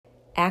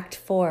Act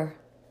 4,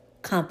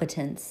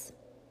 Competence.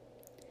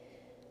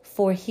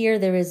 For here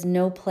there is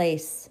no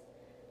place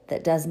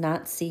that does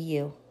not see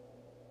you.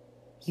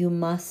 You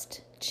must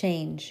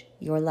change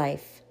your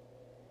life.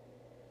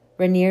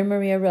 Rainer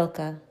Maria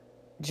Rilke,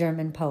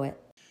 German poet.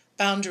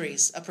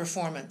 Boundaries, a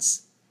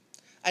performance.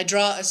 I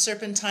draw a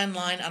serpentine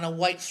line on a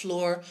white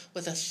floor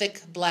with a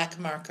thick black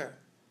marker.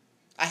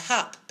 I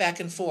hop back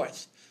and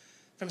forth,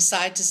 from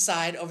side to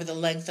side over the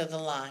length of the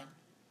line.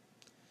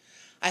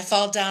 I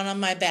fall down on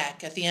my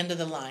back at the end of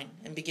the line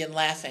and begin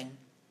laughing.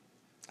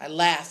 I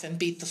laugh and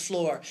beat the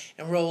floor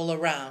and roll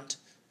around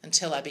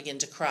until I begin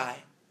to cry.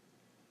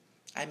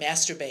 I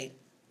masturbate.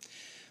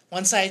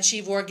 Once I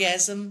achieve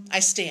orgasm, I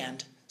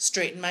stand,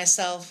 straighten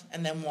myself,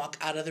 and then walk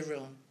out of the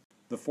room.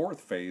 The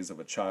fourth phase of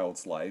a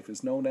child's life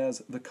is known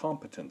as the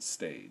competence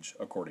stage,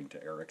 according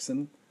to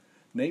Erikson.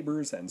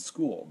 Neighbors and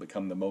school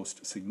become the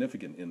most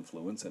significant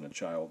influence in a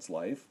child's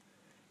life.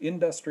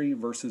 Industry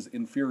versus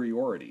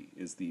inferiority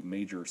is the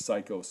major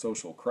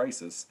psychosocial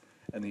crisis,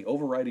 and the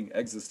overriding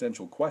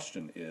existential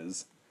question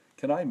is,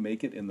 can I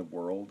make it in the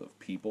world of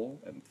people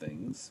and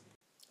things?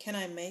 Can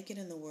I make it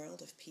in the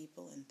world of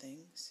people and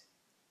things?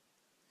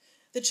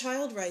 The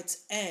child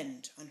writes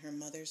 "end" on her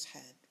mother's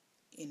head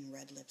in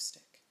red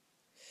lipstick.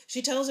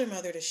 She tells her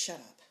mother to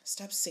shut up,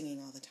 stop singing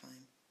all the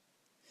time.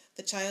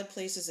 The child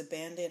places a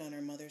Band-Aid on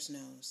her mother's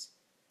nose.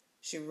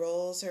 She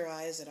rolls her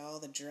eyes at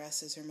all the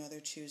dresses her mother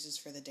chooses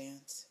for the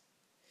dance.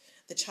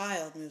 The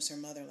child moves her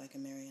mother like a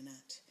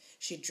marionette.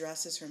 She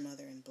dresses her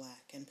mother in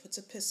black and puts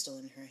a pistol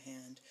in her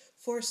hand,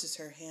 forces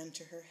her hand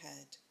to her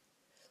head.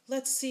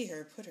 Let's see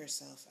her put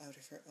herself out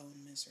of her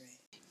own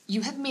misery.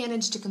 You have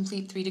managed to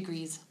complete 3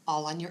 degrees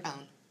all on your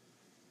own.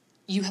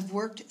 You have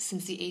worked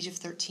since the age of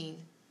 13.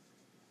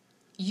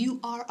 You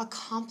are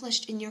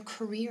accomplished in your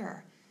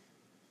career.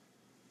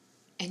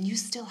 And you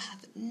still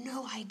have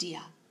no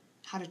idea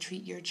how to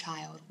treat your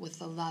child with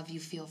the love you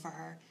feel for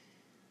her.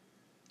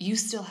 You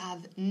still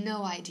have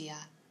no idea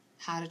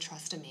how to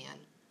trust a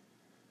man.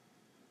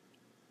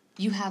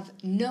 You have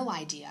no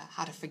idea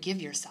how to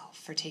forgive yourself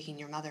for taking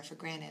your mother for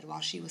granted while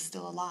she was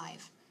still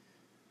alive.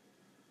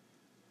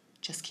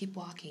 Just keep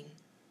walking.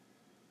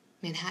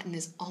 Manhattan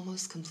is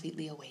almost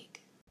completely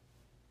awake.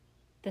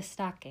 The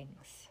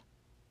stockings.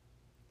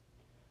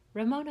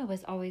 Ramona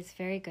was always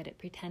very good at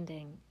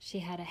pretending she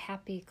had a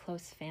happy,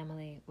 close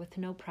family with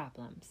no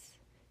problems,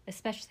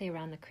 especially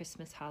around the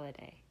Christmas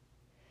holiday.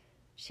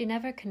 She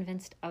never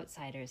convinced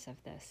outsiders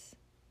of this,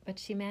 but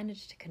she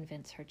managed to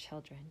convince her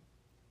children.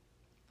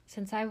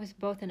 Since I was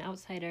both an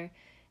outsider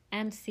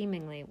and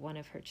seemingly one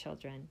of her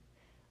children,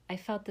 I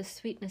felt the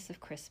sweetness of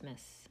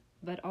Christmas,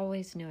 but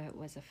always knew it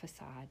was a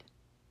facade.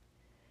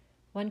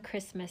 One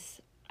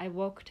Christmas, I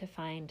woke to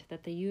find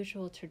that the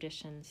usual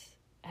traditions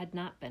had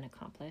not been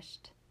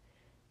accomplished.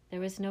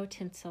 There was no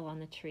tinsel on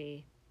the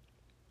tree.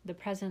 The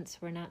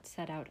presents were not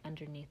set out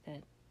underneath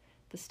it.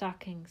 The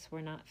stockings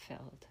were not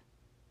filled.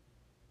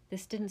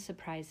 This didn't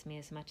surprise me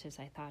as much as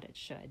I thought it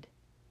should.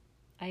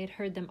 I had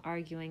heard them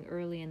arguing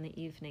early in the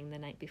evening the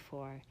night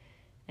before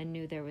and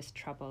knew there was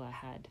trouble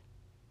ahead.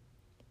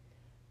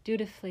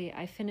 Dutifully,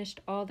 I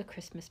finished all the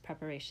Christmas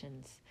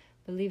preparations,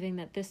 believing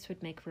that this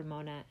would make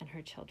Ramona and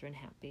her children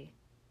happy.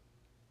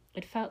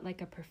 It felt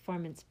like a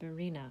performance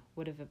Marina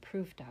would have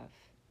approved of.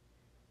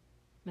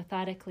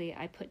 Methodically,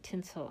 I put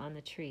tinsel on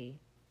the tree,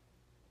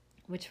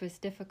 which was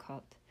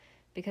difficult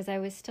because I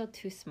was still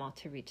too small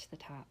to reach the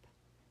top.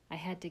 I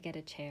had to get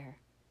a chair.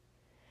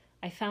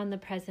 I found the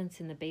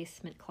presents in the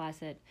basement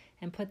closet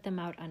and put them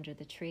out under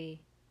the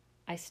tree.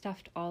 I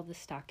stuffed all the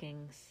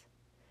stockings.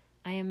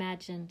 I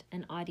imagined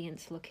an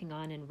audience looking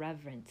on in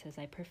reverence as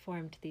I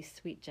performed these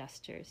sweet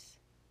gestures.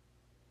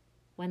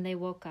 When they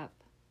woke up,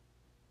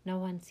 no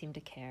one seemed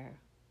to care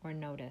or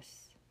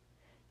notice.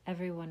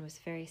 Everyone was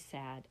very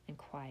sad and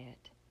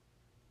quiet.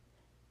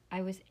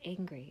 I was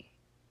angry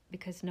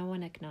because no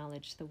one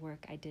acknowledged the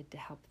work I did to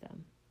help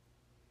them.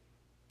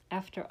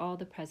 After all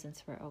the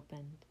presents were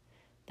opened,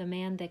 the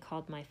man they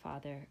called my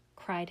father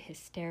cried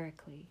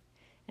hysterically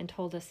and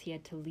told us he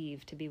had to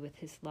leave to be with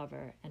his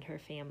lover and her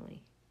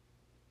family.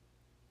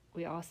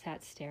 We all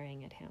sat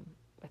staring at him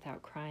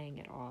without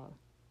crying at all.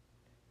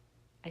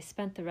 I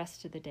spent the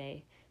rest of the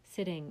day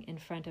sitting in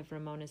front of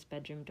Ramona's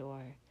bedroom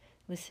door,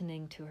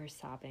 listening to her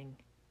sobbing,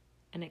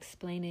 and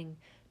explaining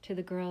to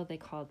the girl they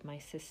called my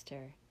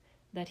sister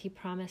that he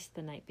promised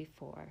the night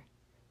before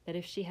that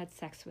if she had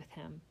sex with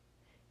him,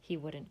 he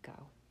wouldn't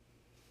go.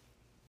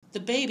 The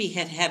baby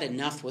had had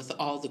enough with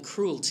all the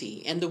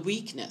cruelty and the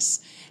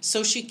weakness,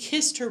 so she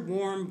kissed her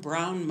warm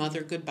brown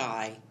mother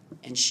goodbye,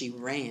 and she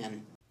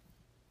ran.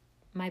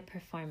 My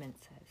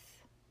performances.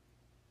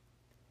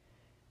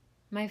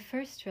 My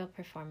first real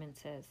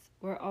performances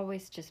were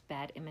always just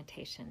bad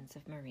imitations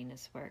of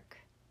Marina's work.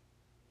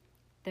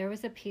 There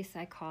was a piece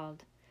I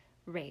called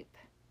Rape,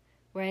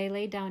 where I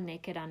lay down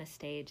naked on a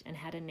stage and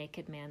had a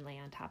naked man lay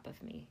on top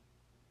of me.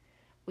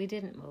 We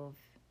didn't move.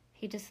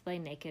 He just lay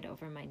naked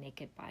over my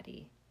naked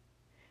body.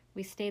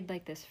 We stayed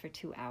like this for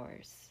 2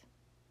 hours.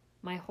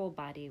 My whole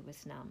body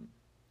was numb.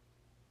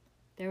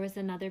 There was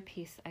another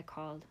piece I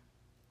called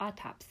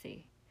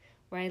Autopsy,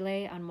 where I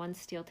lay on one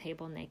steel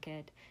table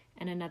naked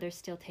and another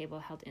steel table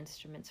held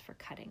instruments for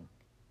cutting.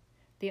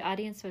 The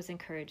audience was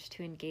encouraged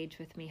to engage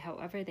with me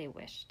however they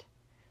wished,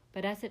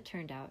 but as it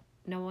turned out,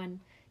 no one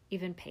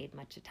even paid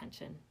much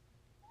attention.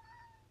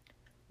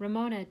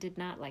 Ramona did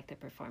not like the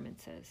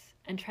performances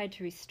and tried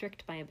to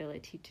restrict my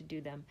ability to do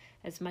them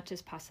as much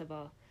as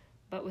possible,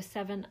 but with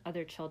 7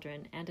 other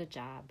children and a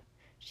job,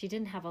 she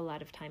didn't have a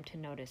lot of time to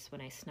notice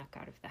when I snuck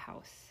out of the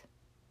house.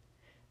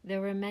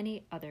 There were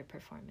many other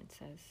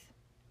performances.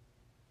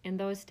 In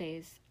those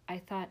days, I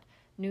thought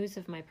news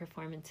of my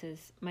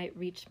performances might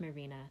reach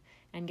Marina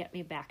and get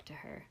me back to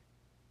her,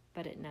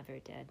 but it never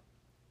did.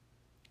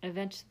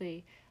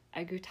 Eventually,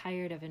 I grew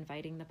tired of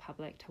inviting the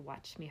public to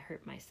watch me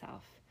hurt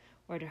myself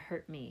or to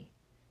hurt me,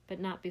 but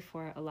not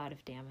before a lot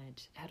of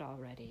damage had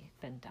already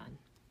been done.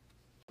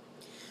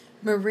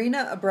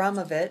 Marina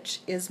Abramovich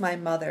is my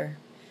mother.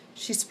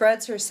 She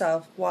spreads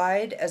herself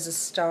wide as a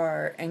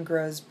star and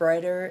grows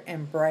brighter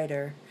and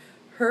brighter.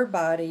 Her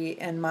body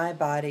and my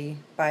body,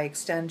 by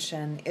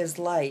extension, is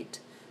light,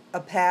 a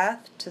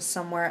path to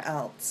somewhere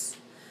else.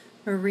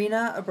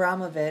 Marina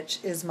Abramovich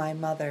is my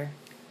mother.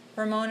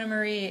 Ramona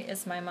Marie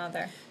is my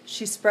mother.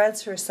 She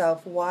spreads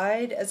herself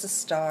wide as a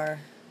star.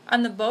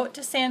 On the boat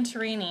to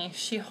Santorini,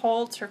 she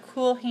holds her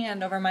cool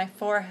hand over my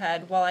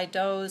forehead while I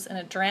doze in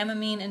a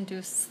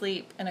Dramamine-induced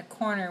sleep in a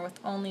corner with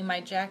only my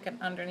jacket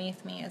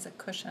underneath me as a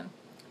cushion.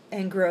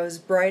 And grows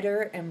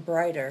brighter and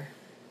brighter.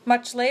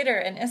 Much later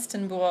in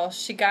Istanbul,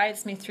 she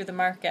guides me through the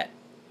market.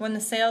 When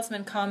the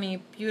salesmen call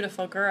me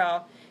beautiful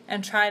girl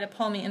and try to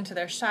pull me into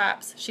their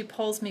shops, she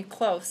pulls me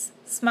close,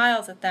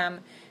 smiles at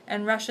them,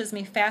 and rushes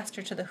me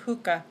faster to the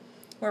hookah,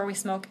 where we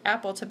smoke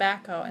apple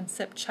tobacco and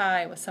sip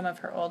chai with some of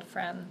her old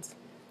friends.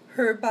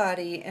 Her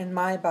body and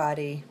my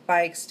body,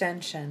 by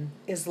extension,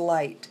 is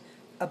light,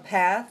 a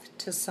path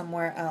to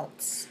somewhere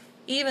else.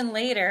 Even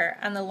later,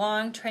 on the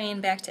long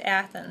train back to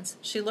Athens,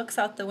 she looks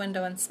out the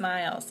window and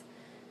smiles.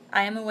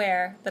 I am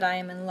aware that I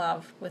am in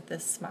love with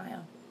this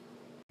smile.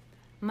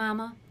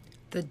 Mama,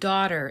 the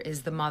daughter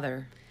is the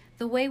mother.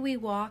 The way we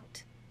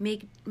walked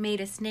made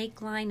a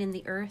snake line in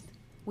the earth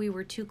we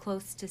were too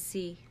close to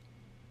see.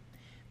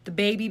 The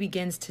baby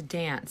begins to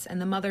dance, and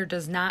the mother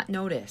does not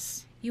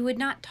notice. You would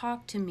not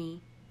talk to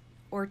me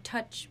or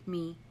touch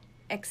me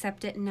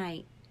except at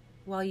night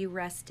while you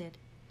rested,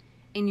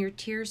 and your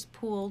tears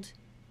pooled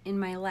in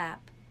my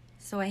lap,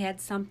 so I had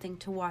something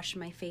to wash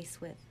my face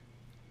with.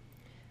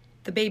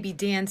 The baby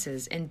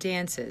dances and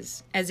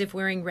dances, as if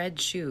wearing red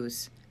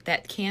shoes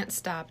that can't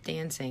stop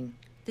dancing.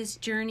 This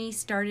journey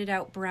started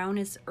out brown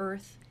as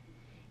earth,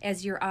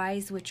 as your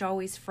eyes, which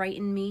always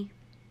frightened me,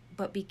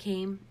 but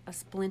became a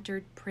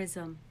splintered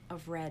prism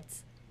of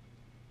reds.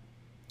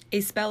 A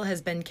spell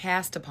has been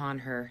cast upon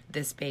her,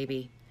 this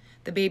baby.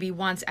 The baby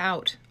wants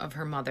out of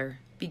her mother,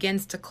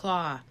 begins to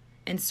claw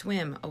and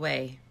swim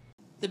away.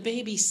 The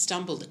baby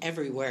stumbled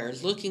everywhere,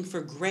 looking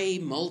for gray,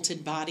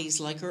 molted bodies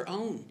like her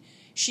own.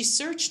 She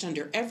searched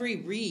under every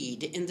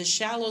reed, in the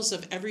shallows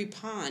of every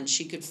pond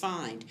she could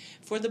find,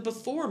 for the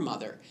before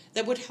mother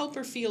that would help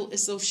her feel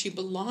as though she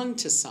belonged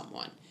to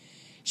someone.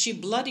 She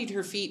bloodied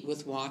her feet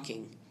with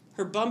walking.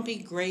 Her bumpy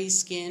gray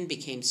skin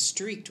became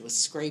streaked with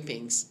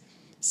scrapings.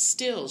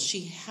 Still,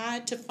 she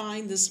had to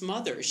find this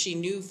mother she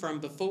knew from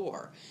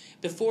before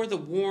the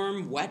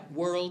warm, wet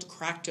world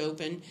cracked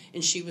open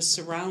and she was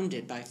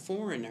surrounded by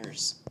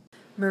foreigners.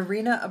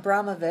 Marina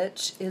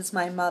Abramovich is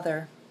my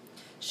mother.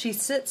 She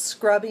sits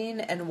scrubbing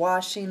and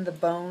washing the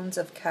bones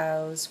of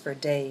cows for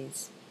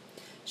days.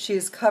 She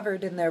is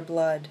covered in their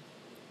blood.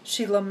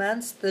 She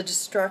laments the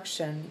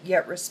destruction,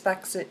 yet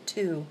respects it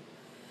too.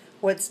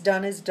 What's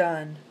done is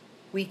done.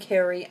 We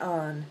carry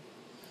on.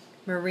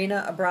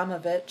 Marina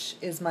Abramovich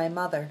is my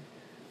mother.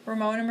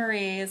 Ramona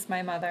Marie is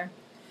my mother.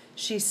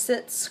 She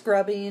sits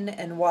scrubbing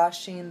and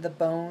washing the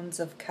bones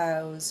of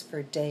cows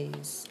for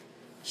days.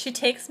 She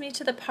takes me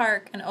to the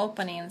park and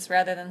openings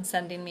rather than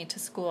sending me to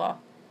school.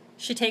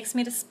 She takes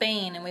me to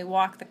Spain and we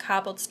walk the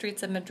cobbled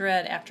streets of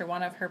Madrid after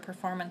one of her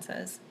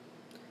performances.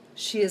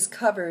 She is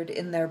covered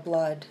in their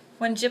blood.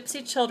 When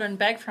gypsy children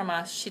beg from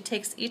us, she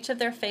takes each of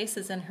their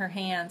faces in her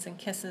hands and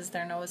kisses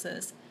their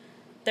noses.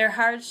 Their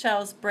hard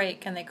shells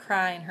break and they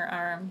cry in her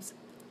arms.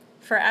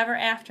 Forever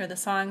after, the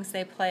songs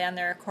they play on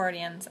their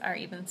accordions are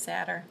even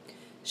sadder.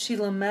 She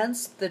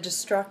laments the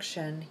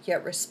destruction,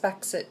 yet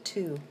respects it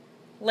too.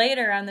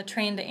 Later, on the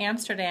train to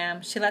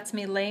Amsterdam, she lets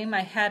me lay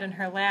my head in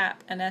her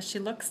lap, and as she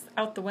looks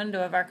out the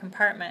window of our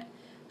compartment,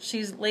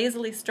 she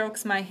lazily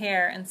strokes my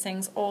hair and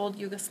sings old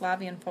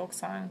Yugoslavian folk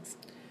songs.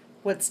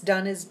 What's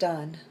done is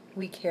done.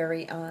 We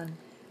carry on.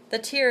 The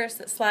tears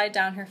that slide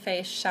down her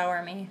face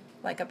shower me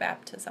like a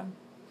baptism.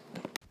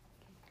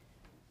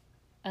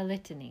 A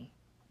litany.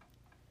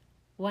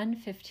 One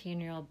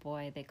 15-year-old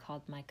boy they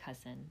called my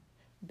cousin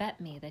bet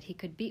me that he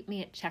could beat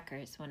me at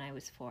checkers when I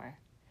was 4,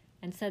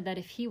 and said that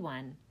if he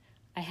won,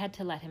 I had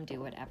to let him do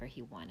whatever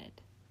he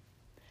wanted.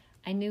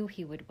 I knew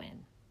he would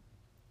win.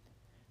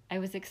 I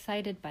was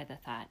excited by the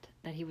thought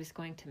that he was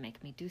going to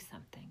make me do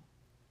something.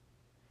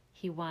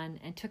 He won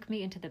and took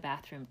me into the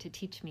bathroom to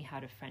teach me how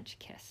to French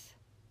kiss.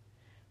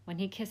 When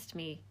he kissed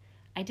me,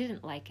 I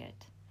didn't like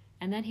it,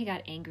 and then he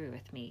got angry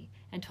with me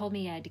and told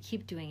me I had to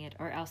keep doing it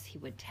or else he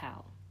would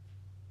tell.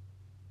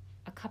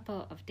 A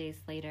couple of days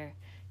later,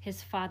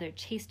 his father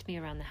chased me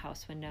around the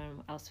house when no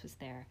one else was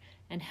there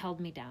and held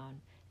me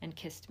down and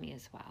kissed me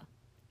as well.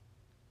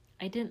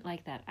 I didn't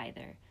like that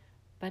either,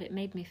 but it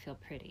made me feel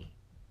pretty.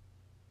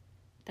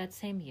 That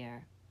same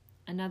year,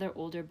 another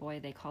older boy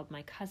they called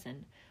my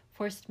cousin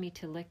forced me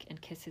to lick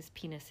and kiss his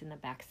penis in the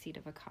back seat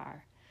of a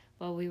car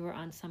while we were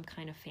on some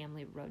kind of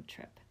family road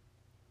trip.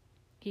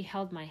 He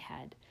held my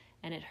head,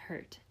 and it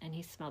hurt, and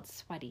he smelled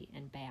sweaty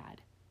and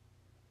bad.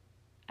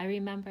 I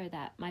remember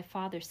that my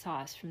father saw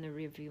us from the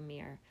rearview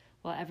mirror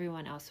while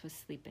everyone else was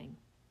sleeping.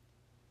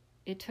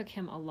 It took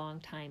him a long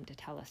time to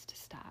tell us to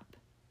stop.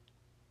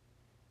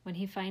 When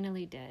he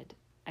finally did,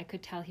 I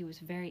could tell he was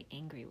very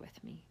angry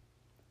with me.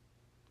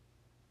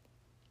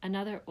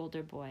 Another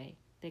older boy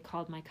they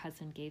called my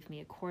cousin gave me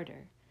a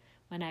quarter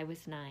when I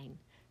was 9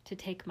 to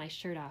take my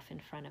shirt off in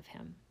front of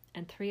him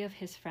and 3 of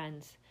his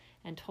friends,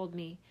 and told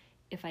me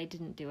if I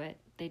didn't do it,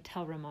 they'd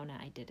tell Ramona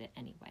I did it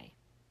anyway.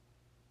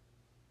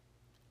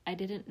 I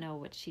didn't know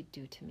what she'd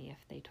do to me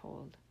if they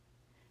told.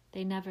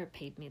 They never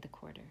paid me the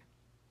quarter.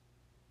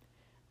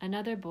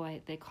 Another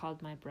boy they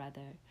called my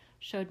brother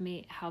showed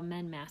me how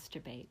men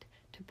masturbate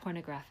to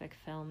pornographic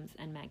films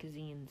and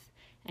magazines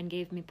and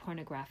gave me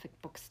pornographic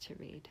books to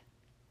read.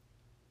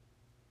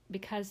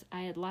 Because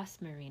I had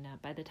lost Marina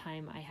by the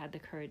time I had the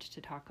courage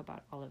to talk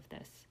about all of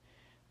this,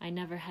 I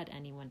never had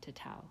anyone to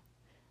tell.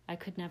 I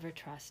could never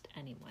trust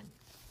anyone.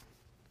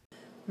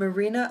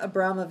 Marina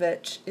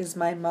Abramovich is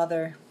my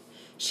mother.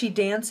 She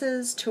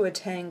dances to a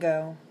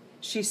tango.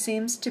 She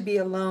seems to be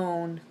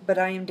alone, but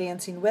I am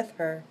dancing with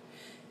her.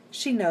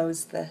 She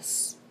knows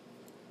this.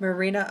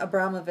 Marina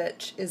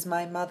Abramovich is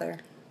my mother.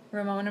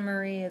 Ramona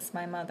Marie is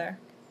my mother.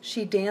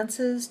 She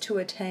dances to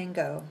a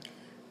tango.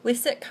 We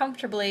sit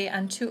comfortably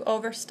on 2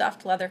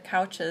 overstuffed leather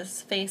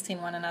couches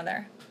facing one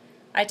another.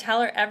 I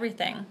tell her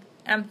everything,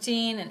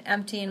 emptying and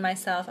emptying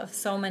myself of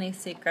so many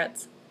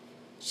secrets.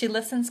 She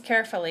listens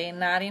carefully,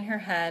 nodding her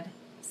head,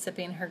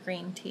 sipping her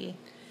green tea.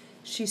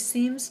 She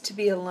seems to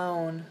be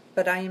alone,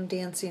 but I am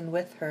dancing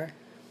with her.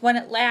 When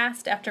at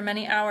last, after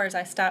many hours,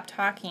 I stop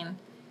talking,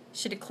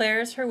 she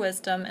declares her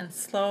wisdom in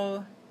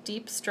slow,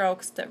 deep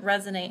strokes that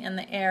resonate in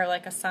the air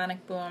like a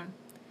sonic boom.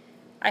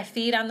 I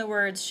feed on the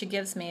words she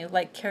gives me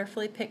like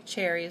carefully picked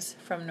cherries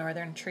from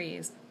northern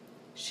trees.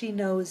 She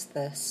knows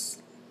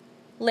this.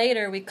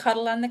 Later, we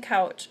cuddle on the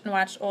couch and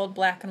watch old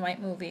black and white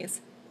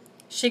movies.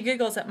 She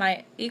giggles at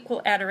my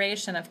equal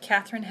adoration of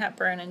Katharine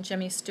Hepburn and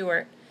Jimmy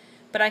Stewart,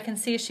 but I can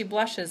see she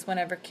blushes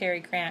whenever Cary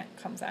Grant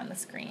comes on the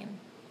screen.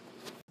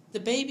 The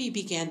baby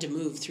began to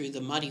move through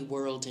the muddy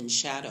world in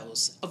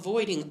shadows,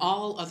 avoiding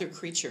all other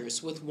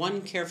creatures with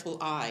one careful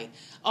eye,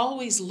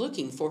 always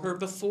looking for her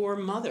before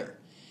mother.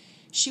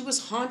 She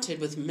was haunted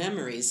with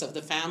memories of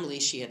the family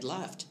she had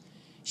left.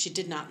 She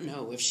did not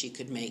know if she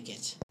could make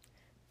it.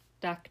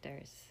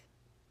 Doctors.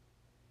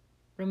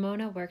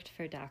 Ramona worked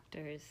for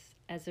doctors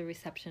as a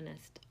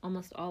receptionist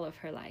almost all of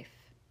her life.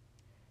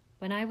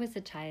 When I was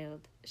a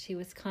child, she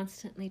was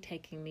constantly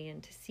taking me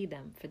in to see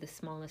them for the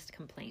smallest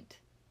complaint.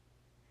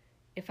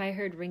 If I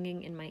heard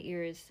ringing in my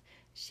ears,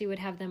 she would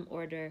have them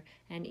order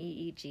an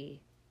EEG.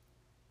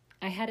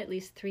 I had at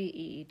least 3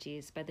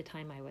 EEGs by the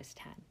time I was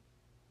 10.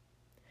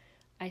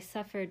 I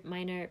suffered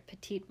minor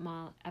petit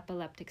mal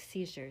epileptic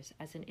seizures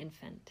as an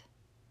infant.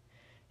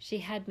 She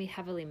had me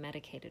heavily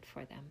medicated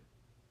for them.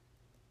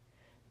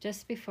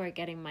 Just before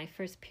getting my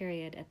first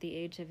period at the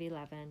age of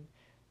 11,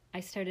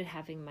 I started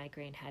having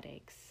migraine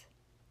headaches.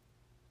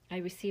 I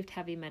received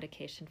heavy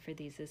medication for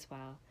these as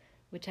well,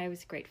 which I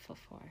was grateful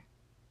for.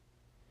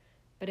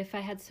 But if I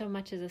had so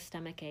much as a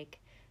stomach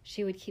ache,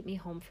 she would keep me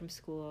home from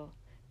school,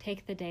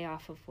 take the day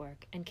off of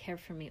work, and care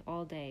for me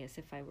all day as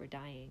if I were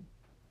dying.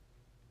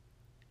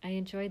 I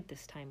enjoyed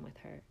this time with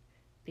her,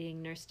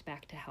 being nursed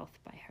back to health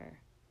by her.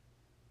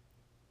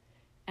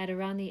 At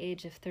around the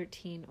age of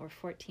 13 or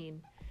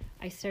 14,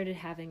 I started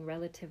having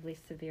relatively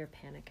severe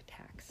panic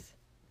attacks.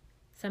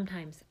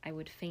 Sometimes I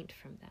would faint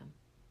from them.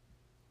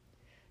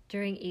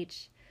 During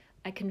each,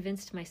 I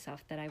convinced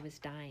myself that I was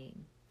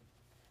dying.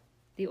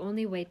 The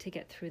only way to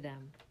get through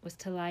them was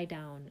to lie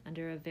down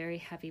under a very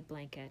heavy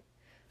blanket,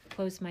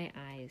 close my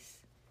eyes,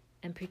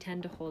 and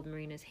pretend to hold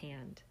Marina's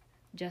hand,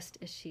 just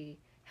as she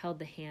held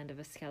the hand of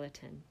a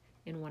skeleton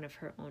in one of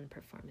her own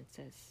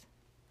performances.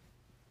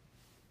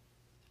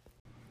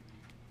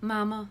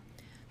 Mama,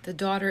 The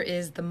daughter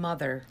is the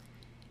mother.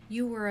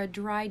 you were a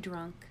dry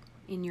drunk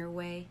in your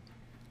way,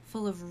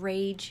 full of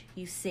rage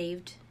you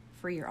saved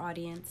for your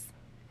audience.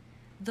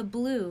 The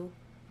blue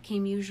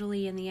came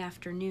usually in the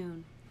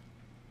afternoon,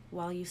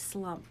 while you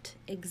slumped,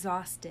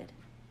 exhausted,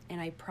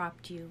 and I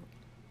propped you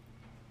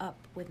up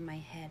with my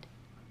head.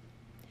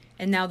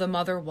 And now the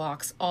mother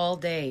walks all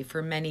day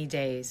for many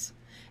days.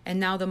 And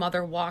now the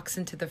mother walks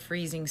into the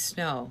freezing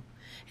snow.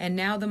 And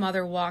now the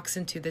mother walks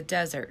into the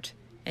desert.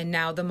 And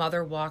now the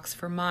mother walks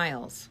for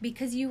miles.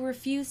 Because you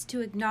refused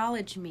to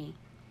acknowledge me.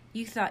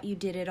 You thought you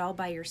did it all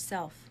by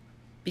yourself.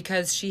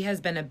 because she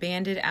has been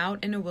abandoned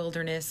out in a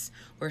wilderness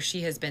where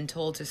she has been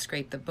told to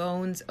scrape the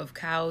bones of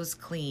cows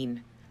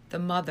clean. The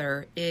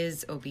mother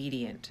is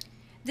obedient.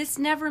 This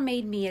never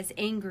made me as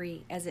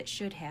angry as it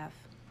should have.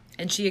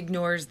 And she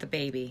ignores the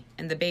baby,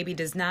 and the baby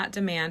does not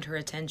demand her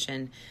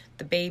attention.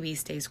 The baby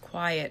stays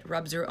quiet,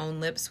 rubs her own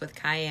lips with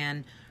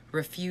cayenne,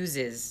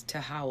 refuses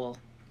to howl.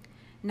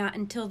 Not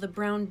until the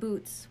brown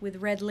boots with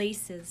red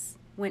laces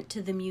went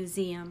to the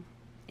museum,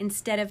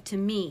 instead of to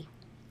me,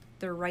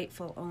 their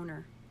rightful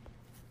owner.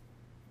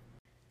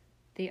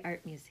 The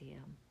Art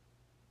Museum.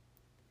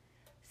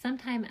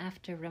 Sometime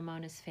after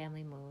Ramona's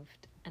family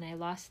moved, and I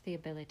lost the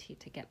ability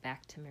to get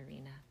back to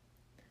Marina,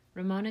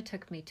 Ramona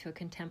took me to a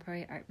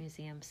contemporary art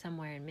museum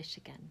somewhere in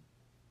Michigan.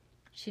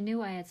 She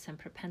knew I had some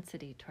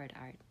propensity toward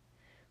art,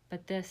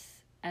 but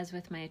this, as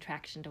with my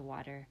attraction to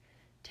water,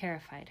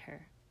 terrified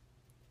her.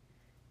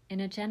 In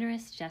a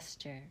generous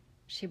gesture,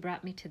 she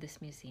brought me to this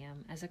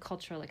museum as a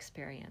cultural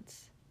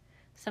experience,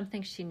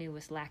 something she knew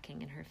was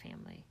lacking in her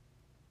family.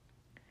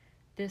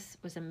 This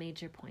was a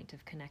major point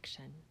of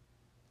connection.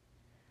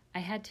 I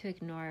had to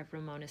ignore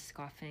Ramona's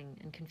scoffing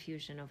and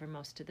confusion over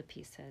most of the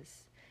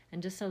pieces,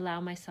 and just allow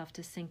myself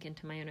to sink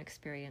into my own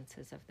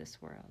experiences of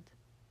this world.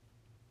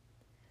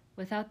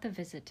 Without the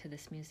visit to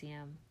this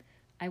museum,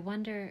 I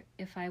wonder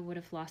if I would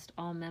have lost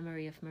all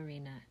memory of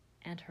Marina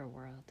and her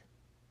world.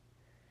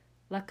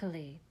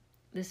 Luckily,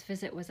 this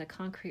visit was a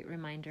concrete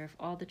reminder of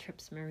all the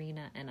trips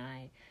Marina and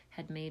I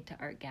had made to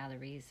art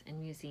galleries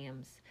and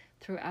museums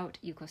throughout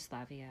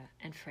Yugoslavia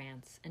and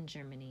France and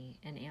Germany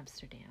and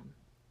Amsterdam.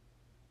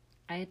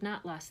 I had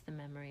not lost the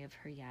memory of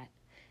her yet,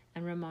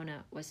 and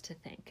Ramona was to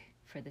thank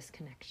for this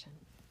connection.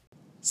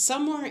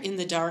 Somewhere in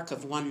the dark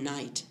of one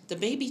night, the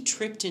baby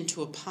tripped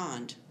into a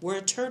pond where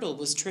a turtle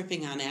was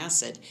tripping on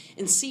acid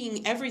and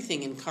seeing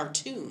everything in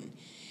cartoon.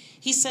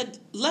 He said,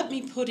 "Let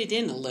me put it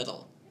in a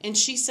little." And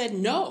she said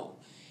no.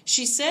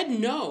 She said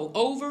no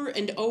over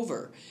and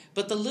over,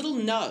 but the little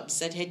nubs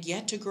that had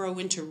yet to grow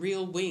into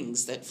real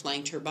wings that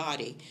flanked her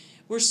body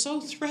were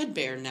so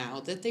threadbare now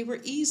that they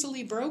were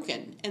easily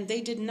broken, and they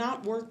did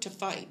not work to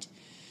fight.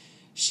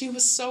 She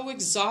was so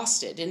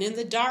exhausted, and in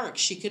the dark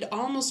she could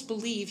almost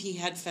believe he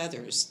had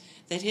feathers,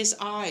 that his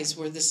eyes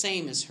were the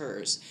same as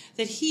hers,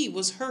 that he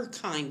was her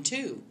kind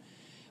too.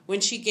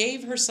 When she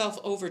gave herself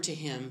over to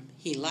him,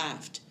 he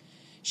laughed.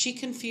 She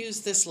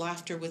confused this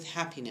laughter with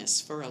happiness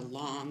for a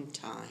long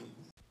time.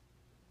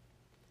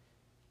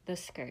 The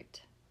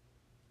skirt.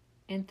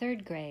 In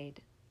 3rd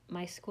grade,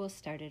 my school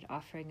started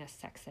offering us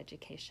sex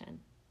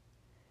education.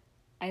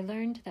 I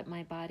learned that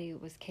my body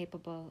was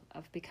capable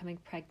of becoming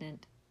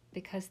pregnant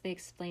because they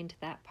explained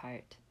that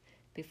part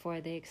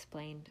before they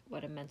explained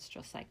what a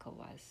menstrual cycle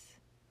was.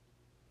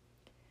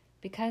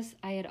 Because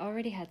I had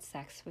already had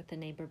sex with a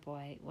neighbor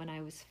boy when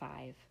I was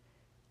 5,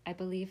 I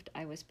believed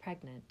I was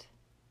pregnant.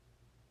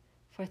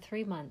 For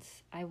 3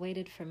 months, I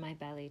waited for my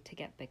belly to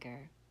get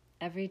bigger,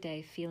 every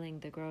day feeling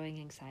the growing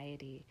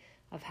anxiety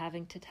of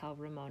having to tell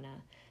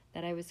Ramona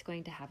that I was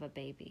going to have a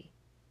baby.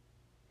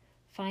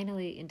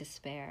 Finally, in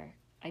despair,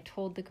 I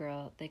told the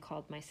girl they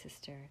called my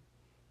sister,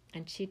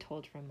 and she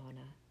told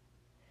Ramona.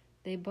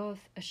 They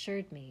both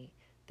assured me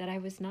that I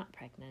was not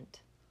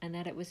pregnant and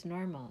that it was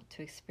normal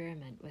to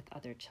experiment with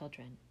other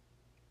children.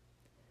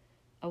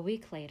 A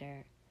week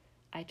later,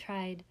 I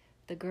tried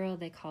the girl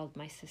they called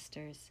my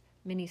sister's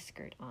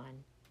miniskirt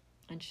on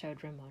and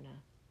showed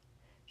Ramona.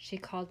 She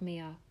called me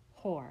a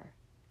whore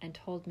and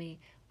told me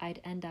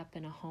I'd end up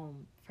in a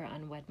home for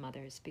unwed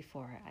mothers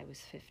before I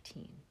was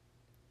 15.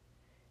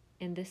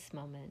 In this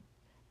moment,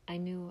 I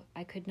knew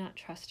I could not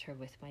trust her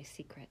with my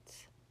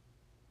secrets.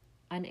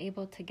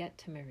 Unable to get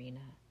to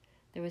Marina,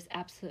 there was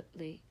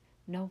absolutely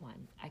no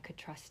one I could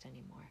trust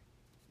anymore.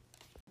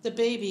 The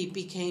baby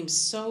became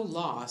so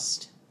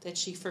lost that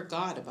she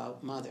forgot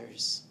about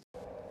mothers.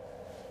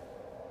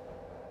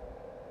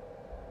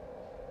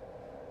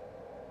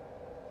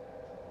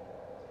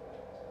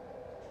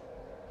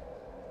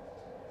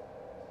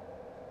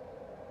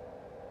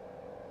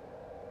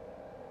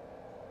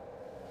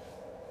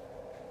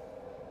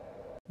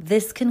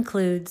 This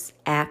concludes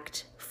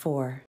Act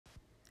 4.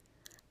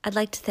 I'd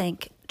like to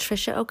thank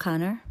Tricia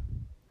O'Connor,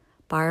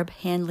 Barb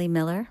Handley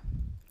Miller,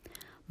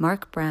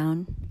 Mark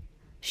Brown,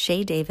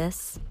 Shay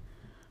Davis,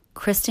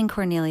 Kristen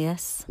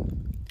Cornelius,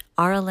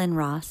 Ara Lynn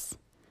Ross,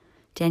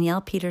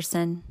 Danielle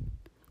Peterson,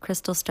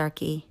 Crystal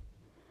Starkey,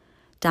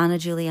 Donna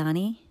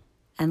Giuliani,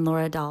 and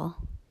Laura Dahl,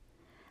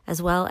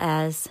 as well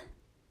as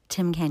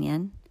Tim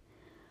Kenyon,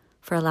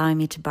 for allowing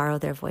me to borrow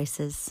their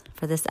voices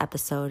for this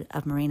episode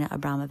of Marina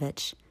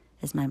Abramovich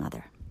is My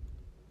Mother.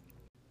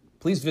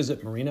 Please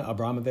visit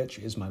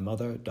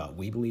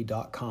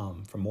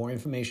marinaAbramovichIsMyMother.weebly.com for more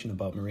information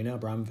about Marina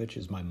Abramovich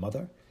is My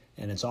Mother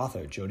and its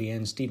author, Jodi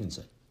Ann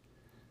Stevenson.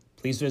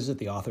 Please visit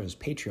the author's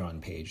Patreon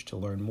page to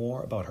learn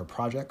more about her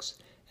projects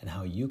and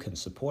how you can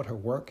support her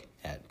work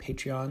at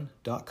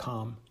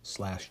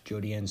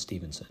patreon.com/Jodi Ann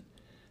Stevenson.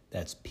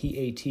 That's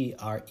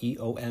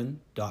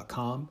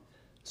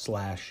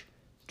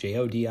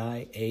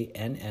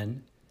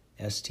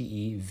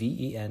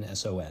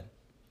patreon.com/JodiAnnStevenson.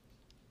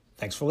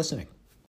 Thanks for listening.